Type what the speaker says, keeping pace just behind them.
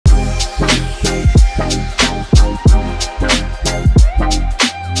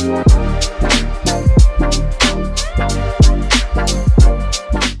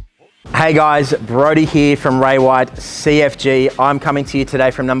Hey guys, Brody here from Ray White CFG. I'm coming to you today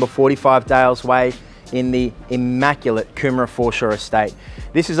from number 45 Dales Way in the immaculate Coomera Foreshore Estate.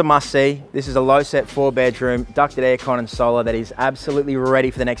 This is a must-see. This is a low-set 4-bedroom, ducted aircon and solar that is absolutely ready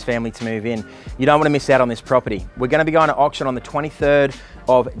for the next family to move in. You don't want to miss out on this property. We're going to be going to auction on the 23rd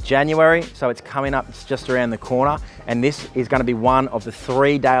of January, so it's coming up, it's just around the corner, and this is going to be one of the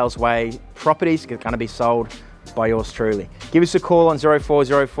 3 Dales Way properties that's going to be sold by yours truly. Give us a call on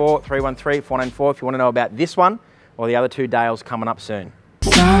 0404 313 494 if you want to know about this one or the other 2 Dales coming up soon.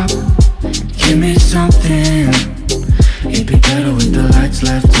 Stop, give me something. It'd be better with the lights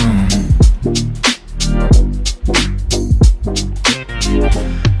left on.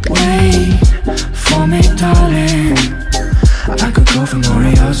 Wait for me, darling. I could go for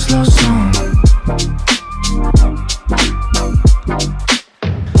more slow song.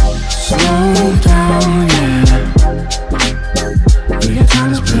 Slow down.